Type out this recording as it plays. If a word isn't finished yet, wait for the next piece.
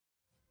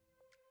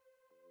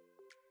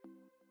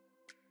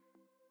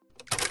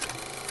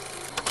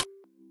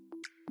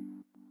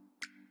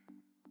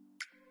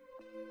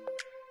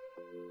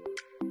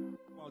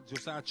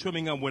Josiah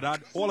Trimmingham would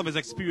add all of his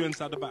experience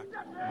at the back.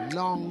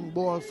 Long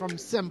ball from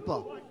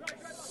Semper.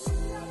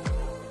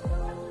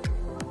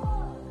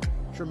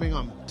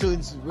 Trimmingham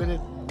turns with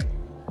it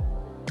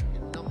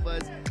in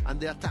numbers and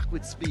they attack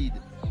with speed.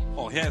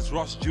 Oh, here's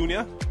Ross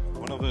Jr.,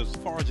 one of those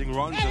foraging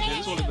runs of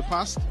his. All in the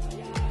past.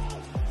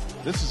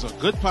 This is a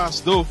good pass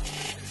though.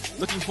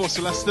 Looking for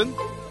Celestin.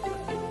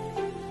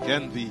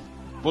 Again, the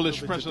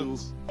bullish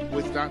presence.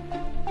 With that,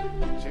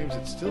 James,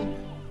 it's still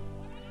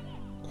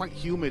quite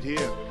humid here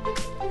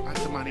at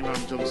the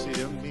Trimmingham Jump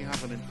Stadium. May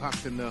have an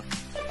impact in the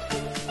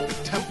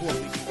tempo of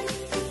the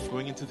game.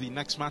 Going into the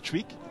next match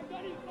week.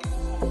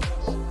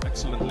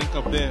 Excellent link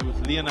up there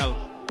with Lionel.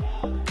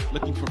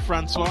 Looking for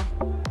Francois.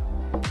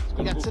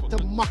 Gets it to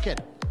Muckett.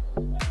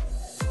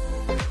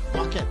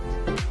 Muckett.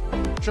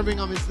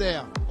 Trimmingham is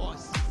there.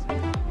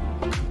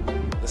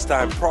 This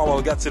time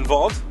Prowell gets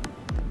involved.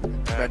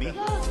 Benny.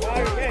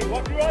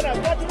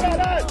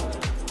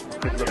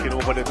 Been looking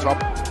over the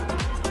top.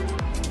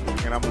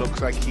 And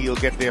looks like he'll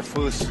get there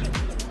first.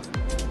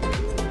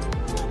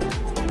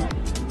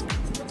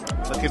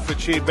 Looking for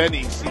Che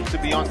Benny. Seems to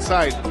be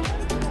onside.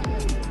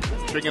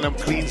 Trimmingham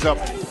cleans up.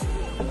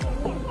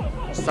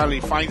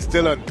 Stanley finds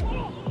Dylan.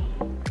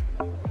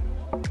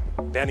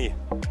 Benny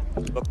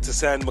look to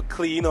send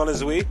McLean on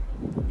his way.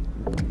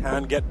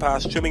 And get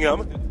past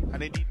Trimmingham.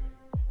 And they need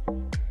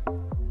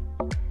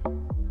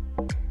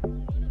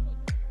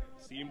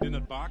Seamed in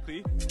at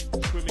Barkley.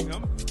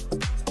 Trimmingham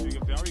doing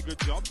a very good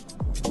job.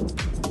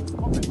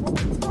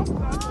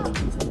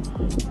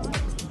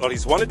 Well,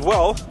 he's won it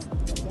well.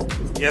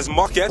 Here's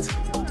Mockett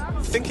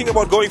thinking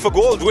about going for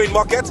goal. Dwayne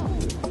Mockett.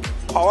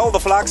 Powell, the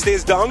flag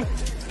stays down.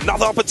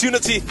 Another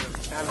opportunity.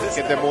 and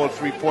get them all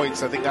 3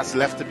 points. I think that's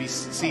left to be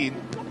seen.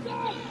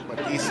 But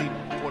DC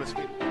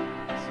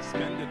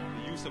suspended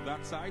the use of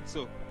that side,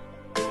 so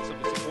most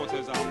of the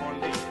supporters are on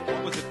the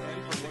opposite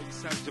end from where he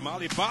sends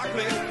Jamali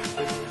Barkley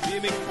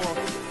aiming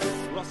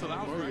for Russell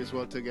Alfred as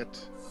well to get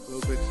a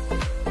little bit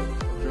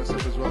dress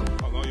up as well.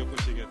 Oh, now you're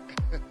pushing it.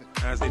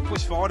 As they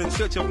push forward in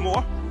search of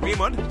more,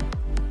 Raymond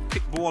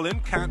kick ball in,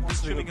 can't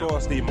string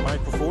across the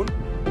microphone,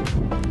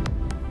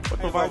 but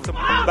provides some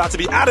that to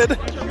be added.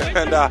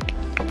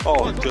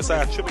 And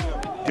Josiah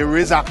Trimmingham. There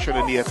is action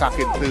in the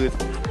attacking third.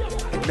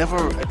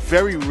 It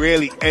very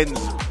rarely ends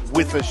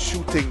with a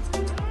shooting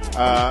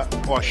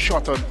or a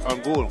shot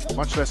on goal,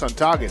 much less on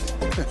target.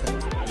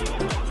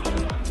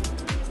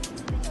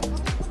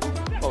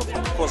 Well,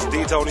 of course,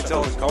 data only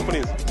tells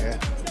companies. Yeah.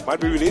 Might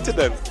be related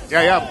then.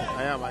 Yeah,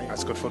 I am.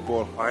 That's good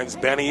football. Finds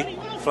Benny,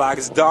 flag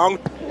is down,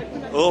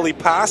 early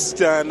pass,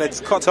 and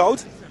it's cut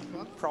out.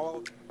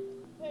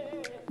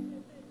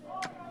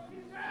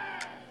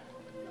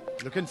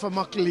 Looking for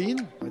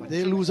McLean, but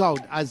they lose out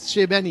as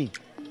Shea Benny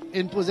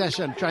in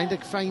possession, trying to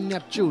find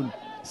Neptune.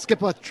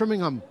 Skipper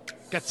Trimmingham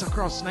gets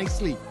across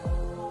nicely.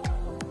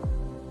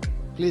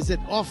 Plays it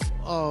off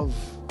of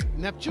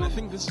Neptune. I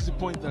think this is the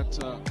point that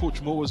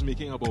Coach Moore was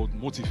making about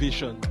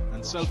motivation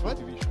and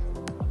self-motivation.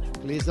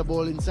 Plays the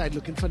ball inside,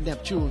 looking for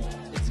Neptune.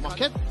 It's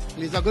Muckett.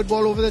 Plays a good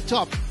ball over the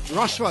top.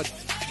 Rushford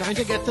trying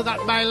to get to that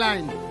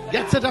byline.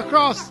 Gets it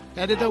across.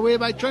 Headed away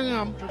by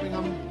Trimmingham.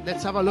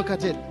 Let's have a look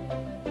at it.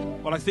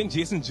 Well, I think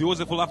Jason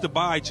Joseph will have to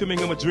buy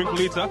Trimmingham a drink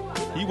later.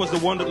 He was the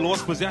one that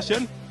lost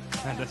possession.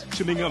 And that's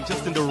Trimmingham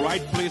just in the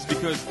right place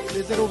because...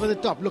 Plays it over the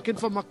top, looking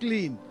for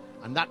McLean.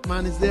 And that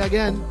man is there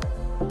again.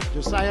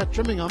 Josiah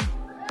Trimmingham.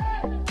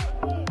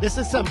 This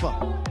is Semper.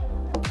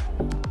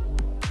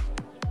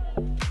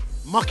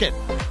 Muckett.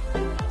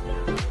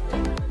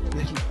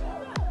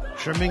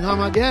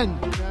 Trimmingham again.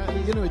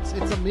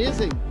 It's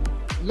amazing.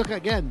 Look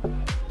again.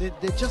 They're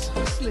just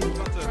hustling.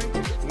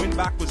 Win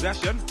back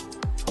possession.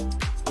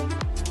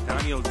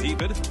 Daniel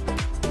David.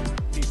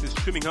 This is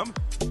Trimmingham.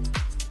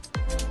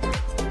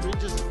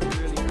 Rangers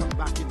really come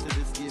back into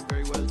this game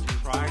very well.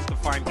 Tries to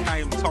find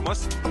Kyle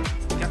Thomas.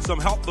 Gets some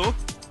help though.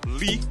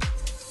 Lee.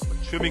 But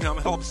Trimmingham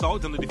helps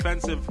out on the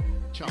defensive.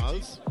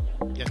 Charles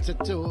gets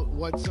it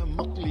towards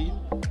McLean.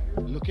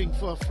 Looking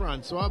for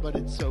Francois, but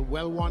it's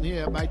well won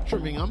here by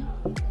Trimmingham.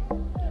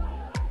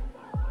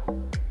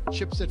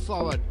 Chips it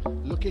forward.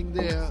 Looking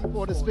there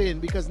for the Spain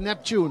because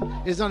Neptune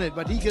is on it,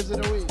 but he gives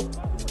it away.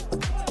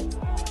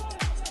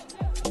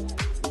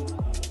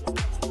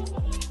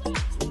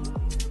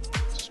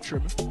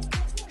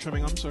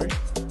 Trimmingham, sorry.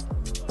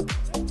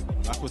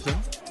 Back with him.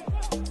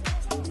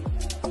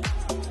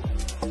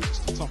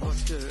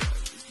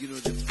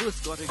 They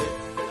first got to get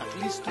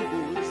at least 2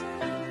 goals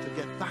to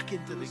get back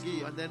into the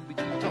game, and then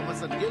between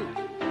Thomas and Gill.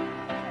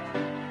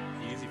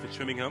 Easy for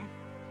Trimmingham.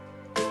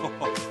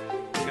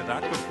 Look at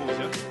that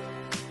composure.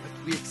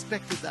 But we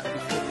expected that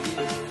before the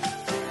game.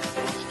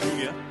 Ross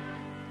Jr.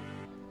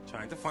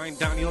 Trying to find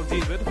Daniel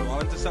David,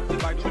 all intercepted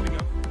by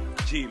Trimmingham.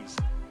 James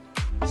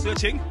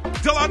searching,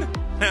 Dylan,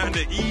 and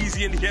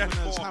easy in here.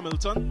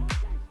 Hamilton.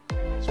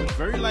 It's been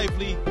very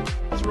lively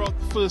throughout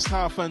the first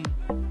half and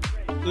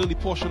early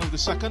portion of the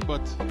second,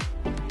 but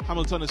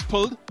Hamilton is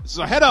pulled. This is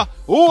a header.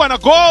 Oh, and a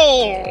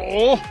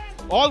goal!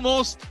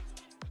 Almost.